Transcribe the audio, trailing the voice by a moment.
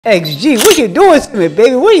XG, what you doing to me,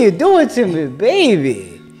 baby? What you doing to me,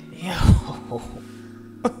 baby? Yo.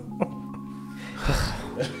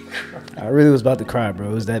 I really was about to cry, bro.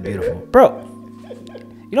 It was that beautiful. Bro,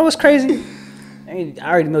 you know what's crazy? I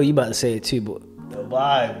already know you about to say it too, but The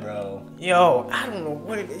vibe, bro. Yo, I don't know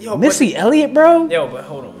what it, yo, Missy Elliott, bro? Yo, but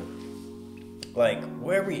hold on. Like,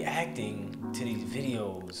 we're reacting to these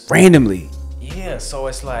videos Randomly. Yeah, so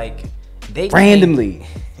it's like they randomly.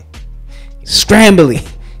 Scrambly.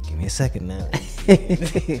 Give me a second now.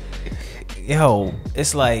 Yo,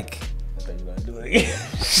 it's like I thought you were gonna do it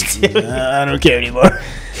again. I don't care anymore.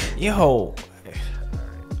 Yo,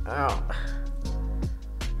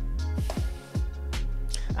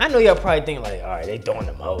 I know y'all probably think like, all right, they doing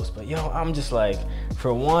the most, but yo, I'm just like,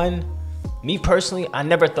 for one, me personally, I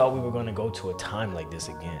never thought we were gonna go to a time like this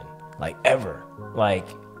again, like ever. Like,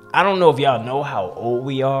 I don't know if y'all know how old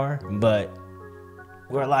we are, but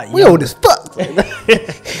we're a lot younger. We old as fuck.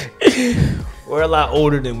 We're a lot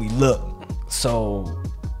older than we look. So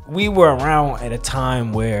we were around at a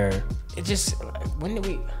time where it just, when did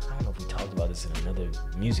we, I don't know if we talked about this in another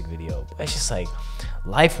music video, but it's just like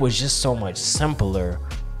life was just so much simpler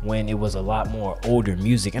when it was a lot more older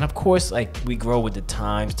music. And of course, like, we grow with the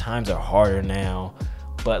times are harder now,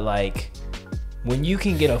 but like when you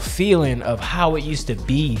can get a feeling of how it used to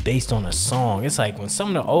be based on a song, it's like when some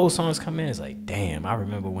of the old songs come in, it's like, damn, I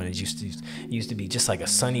remember when it used to be just like a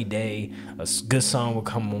sunny day, a good song would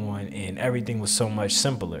come on, and everything was so much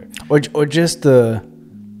simpler. Or just the,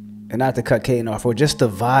 and not to cut Kaden off, or just the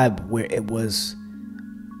vibe where it was,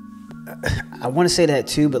 I want to say that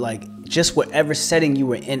too, but like just whatever setting you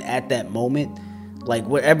were in at that moment, like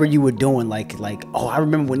whatever you were doing, like oh, I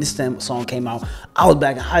remember when this song came out, I was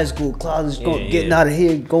back in high school, getting out of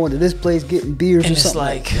here, going to this place, getting beers, and or something.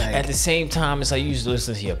 Like at the same time, it's like you used to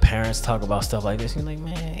listen to your parents talk about stuff like this. You're like,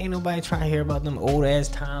 man, ain't nobody trying to hear about them old ass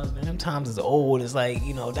times, man. Them times is old. It's like,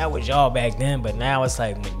 you know, that was y'all back then, but now it's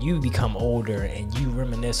like when you become older and you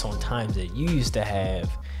reminisce on times that you used to have,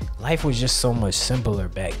 life was just so much simpler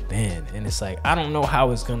back then. And it's like, I don't know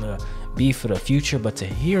how it's gonna be for the future, but to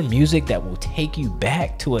hear music that will take you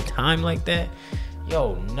back to a time like that,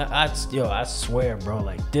 I swear, bro,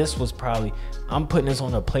 like this was probably, I'm putting this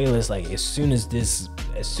on a playlist like as soon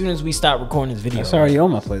as we stop recording this video. It's already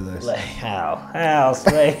on my playlist. Like how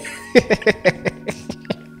straight.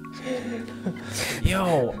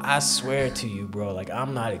 Yo, I swear to you, bro, like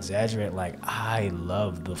I'm not exaggerating, like I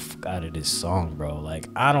love the fuck out of this song, bro. Like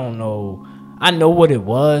I don't know, I know what it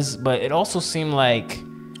was, but it also seemed like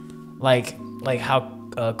how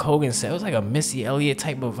Kogan said, it was like a Missy Elliott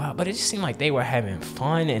type of vibe, but it just seemed like they were having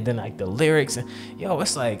fun, and then like the lyrics, and yo,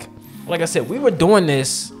 it's like I said, we were doing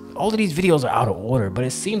this, all of these videos are out of order, but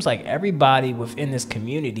it seems like everybody within this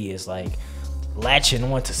community is like latching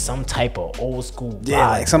on to some type of old school vibe,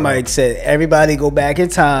 like somebody said, everybody go back in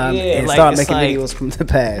time and like, start making videos from the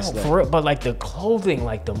past. No, for real, but like the clothing,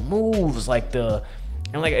 like the moves, like the,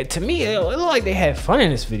 and like to me, it looked like they had fun in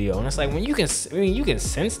this video, and it's like when you can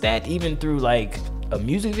sense that even through like a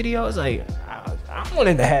music video. It's like I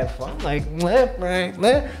wanted to have fun, like left, right,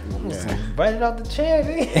 left, right it out the chair.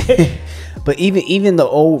 But even the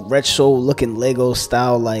old retro looking Lego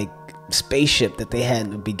style like spaceship that they had in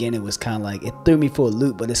the beginning was kind of like, it threw me for a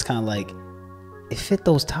loop, but it's kind of like it fit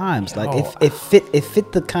those times. Like it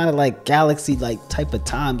fit the kind of like galaxy like type of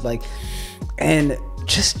times, like, and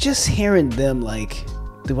just hearing them like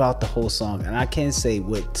throughout the whole song. And I can say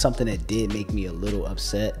what something that did make me a little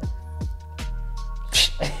upset.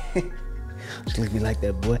 Just look at me like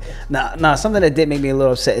that, boy. Nah, something that did make me a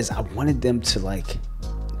little upset is I wanted them to like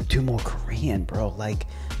do more Korean, bro. Like,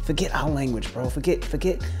 forget our language, bro. Forget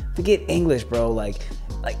English, bro. Like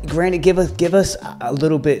granted, give us a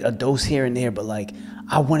little bit, a dose here and there, but like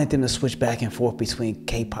I wanted them to switch back and forth between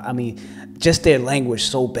K-pop. I mean, just their language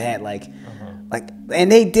so bad, like, and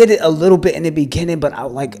they did it a little bit in the beginning, but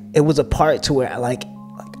it was a part to where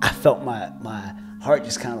I felt my heart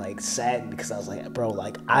just kind of like sad, because I was like, bro,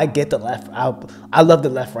 like I get the left, I love the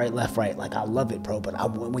left right, like I love it, bro. But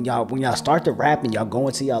when y'all start to rap and y'all go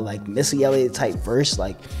into y'all like Missy Elliott type verse,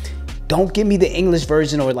 like don't give me the English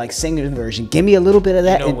version or like singer version. Give me a little bit of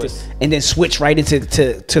that, and then switch right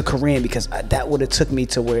into Korean, because that would have took me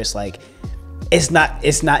to where it's like it's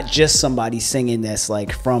not just somebody singing that's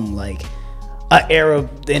like from like an era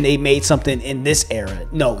and they made something in this era.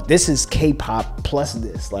 No, this is K-pop plus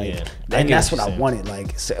this, like, and that's what I wanted.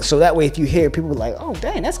 Like, so that way if you hear people like, oh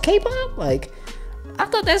dang, that's K-pop, like I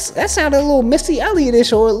thought that sounded a little Missy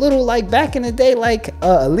Elliott-ish, or a little like back in the day like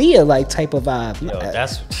Aaliyah like type of vibe. Yo,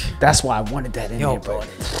 that's why I wanted that in there, bro.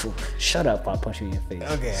 Shut up, I'll punch you in your face.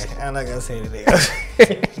 Okay, I'm not gonna say anything else.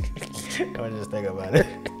 Don't just think about it.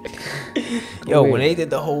 Yo, when they did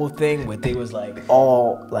the whole thing where they was like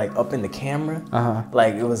all like up in the camera,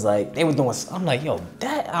 like it was like they were doing. I'm like, yo,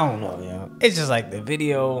 that I don't know, yo. It's just like the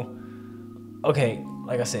video. Okay,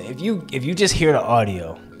 like I said, if you just hear the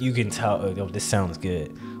audio, you can tell, oh, this sounds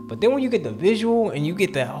good. But then when you get the visual and you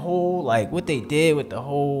get that whole like what they did with the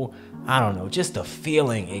whole, I don't know, just the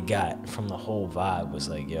feeling it got from the whole vibe was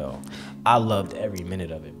like, yo, I loved every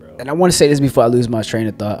minute of it, bro. And I want to say this before I lose my train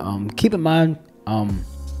of thought. Keep in mind,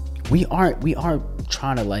 we aren't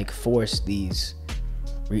trying to like force these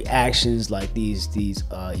reactions, like these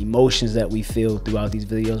emotions that we feel throughout these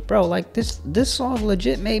videos, bro. Like this song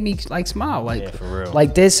legit made me like smile, like yeah, for real.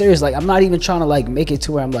 Like dead serious. Like I'm not even trying to like make it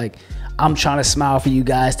to where I'm like I'm trying to smile for you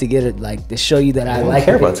guys to get it, like to show you that I like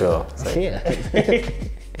care about y'all. Yeah.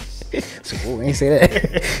 So we ain't say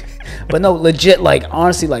that. But no, legit, like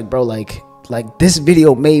honestly, like bro, like this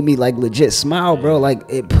video made me like legit smile, bro. Like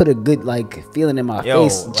it put a good like feeling in my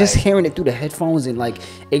face. Just hearing it through the headphones and like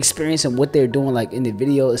experiencing what they're doing like in the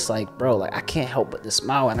video, it's like, bro, like I can't help but to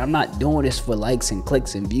smile. And I'm not doing this for likes and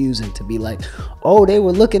clicks and views and to be like, oh, they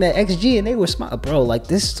were looking at XG and they were smiling, bro. Like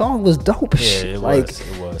this song was dope. Yeah, it like, was.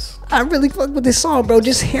 It was. I really fucked with this song, bro.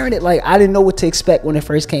 Just hearing it, like I didn't know what to expect when it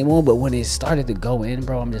first came on, but when it started to go in,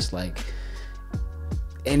 bro, I'm just like.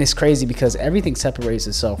 And it's crazy because everything separates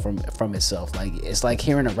itself from itself. Like it's like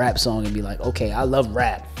hearing a rap song and be like, okay, I love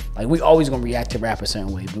rap. Like we always gonna react to rap a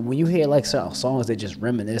certain way, but when you hear like certain songs that just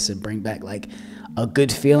reminisce and bring back like a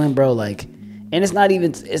good feeling, bro, like, and it's not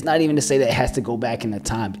even to say that it has to go back in the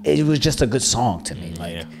time. It was just a good song to me,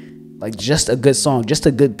 like just a good song, just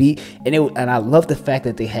a good beat, and I love the fact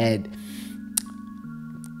that they had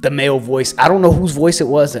the male voice. I don't know whose voice it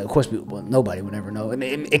was. Of course, nobody would ever know. And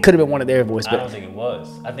it could have been one of their voices. I don't think it was.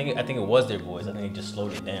 I think it was their voice. I think they just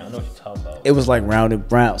slowed it down. I know what you're talking about. It was like rounded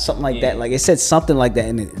brown, something like that. Like it said something like that.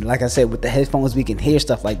 And like I said, with the headphones, we can hear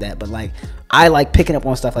stuff like that. But like I like picking up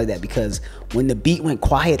on stuff like that because when the beat went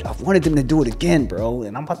quiet, I wanted them to do it again, bro.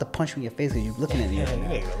 And I'm about to punch you in your face because you're looking at me. You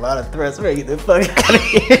make a lot of threats. We're gonna get the fuck out of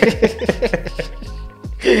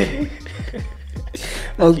here.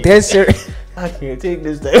 Oh, dead serious. I can't take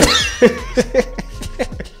this day.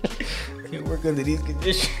 Can't work under these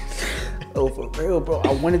conditions. Oh, for real, bro.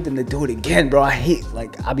 I wanted them to do it again, bro. I hate,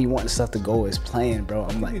 like, I be wanting stuff to go as planned, bro.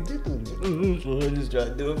 I'm like, I just try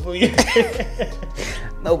to do it for you.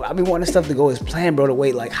 No, but I be wanting stuff to go as planned, bro. The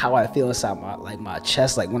way, like, how I feel inside my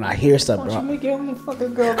chest, like when I hear stuff, bro. Why don't you make your own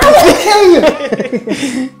fucking girl?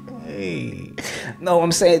 Hey. No,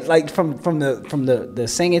 I'm saying like from the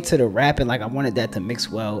singing to the rapping, like I wanted that to mix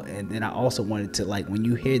well, and then I also wanted to like when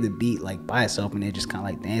you hear the beat like by itself and they're just kind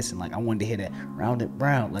of like dancing, like I wanted to hear that round and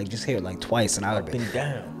round, like just hear it like twice, and I would up and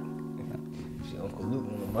down. She Uncle Luke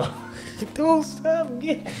on the mouth. Don't stop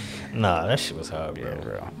again. Nah, that shit was hard, bro. Yeah,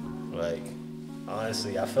 bro. Like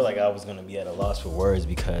honestly, I feel like I was gonna be at a loss for words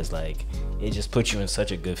because like it just put you in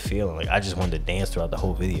such a good feeling. Like I just wanted to dance throughout the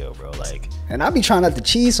whole video, bro. Like, and I be trying not to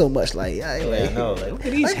cheese so much, like yeah, I know. Like look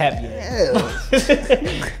at these happy. Yeah.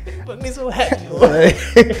 Put me so happy.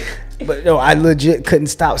 But no, I legit couldn't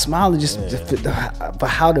stop smiling just for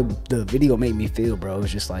how the video made me feel, bro. It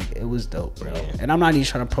was just like it was dope, bro. Yeah. And I'm not even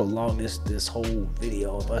trying to prolong this whole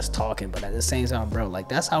video of us talking, but at the same time, bro, like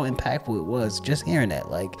that's how impactful it was. Just hearing that,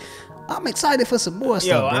 like. I'm excited for some more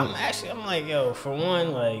stuff, bro. I'm like, yo, for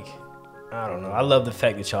one, like, I don't know. I love the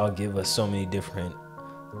fact that y'all give us so many different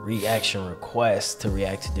reaction requests to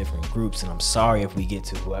react to different groups. And I'm sorry if we get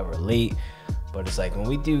to whoever late. But it's like when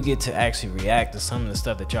we do get to actually react to some of the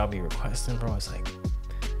stuff that y'all be requesting, bro, it's like,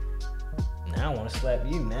 now I want to slap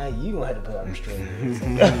you. Now you gonna have to put out the straight.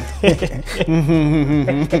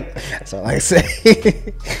 That's all I say.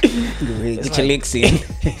 Get your licks in.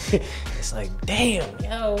 It's like, damn,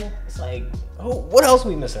 yo. It's like, oh, what else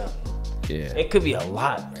we miss out? Yeah. It could be a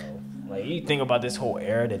lot, bro. Like you think about this whole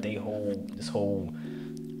era that they hold, this whole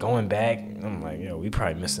going back. I'm like, yo, we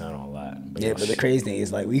probably missing out on a lot. But yeah, but the crazy thing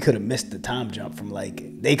is like we could have missed the time jump from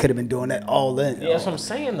like they could have been doing that all in. Yeah, that's what I'm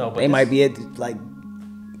saying though. But they might be at like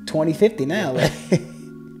 2050 now. Like.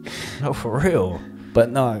 No, for real.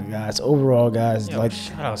 But no, guys. Overall, guys, yo, like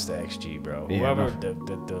shout outs to XG, bro. Yeah, whoever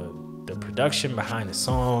the production behind the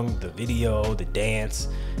song, the video, the dance,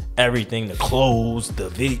 everything, the clothes, the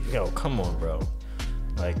video. Yo, come on, bro.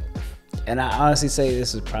 Like, and I honestly say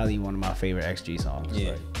this is probably one of my favorite XG songs.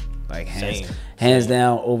 Yeah. Like hands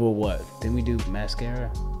down over what? Didn't we do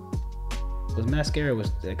Mascara? Was Mascara was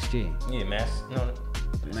XG? Yeah,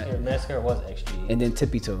 Mascara was XG. And then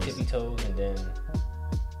Tippy Toes. Tippy Toes, and then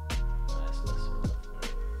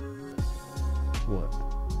what?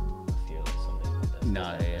 Something like that.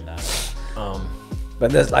 Nah, yeah, nah. But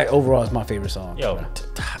But that's like overall, it's my favorite song. Yo,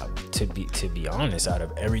 to be honest, out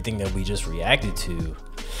of everything that we just reacted to,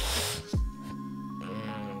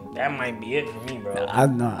 that might be it for me, bro.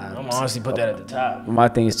 I'm honestly put that at the top. My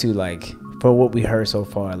thing is too, like, for what we heard so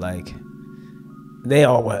far, like, it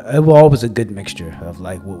was always a good mixture of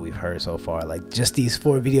like what we've heard so far. Like, just these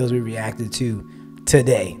 4 videos we reacted to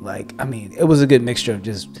today. Like, I mean, it was a good mixture of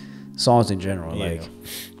just songs in general. Yeah. Like,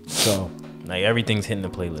 so like everything's hitting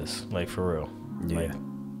the playlist, like for real. Yeah. Like,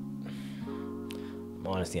 I'm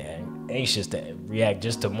honestly anxious to react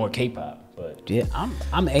just to more K-pop, but yeah,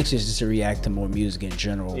 I'm anxious just to react to more music in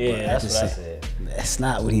general. yeah, but that's what I said. That's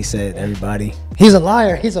not what he said, everybody. He's a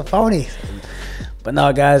liar. He's a phony. But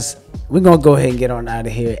no, guys, we're going to go ahead and get on out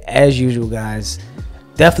of here. As usual, guys,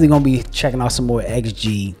 definitely going to be checking out some more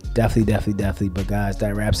XG. Definitely. But, guys,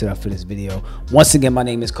 that wraps it up for this video. Once again, my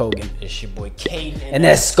name is Kogan. It's your boy Kate. And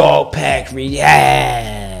that's SkulkPack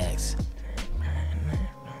Reacts.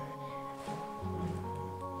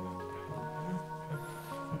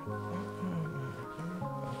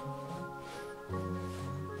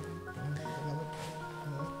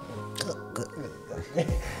 Good.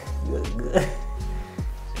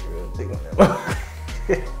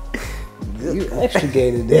 You extra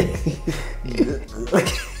gay today.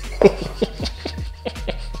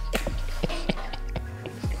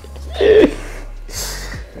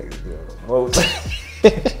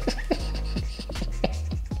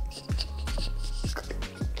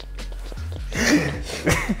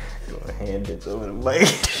 Hand it over the mic.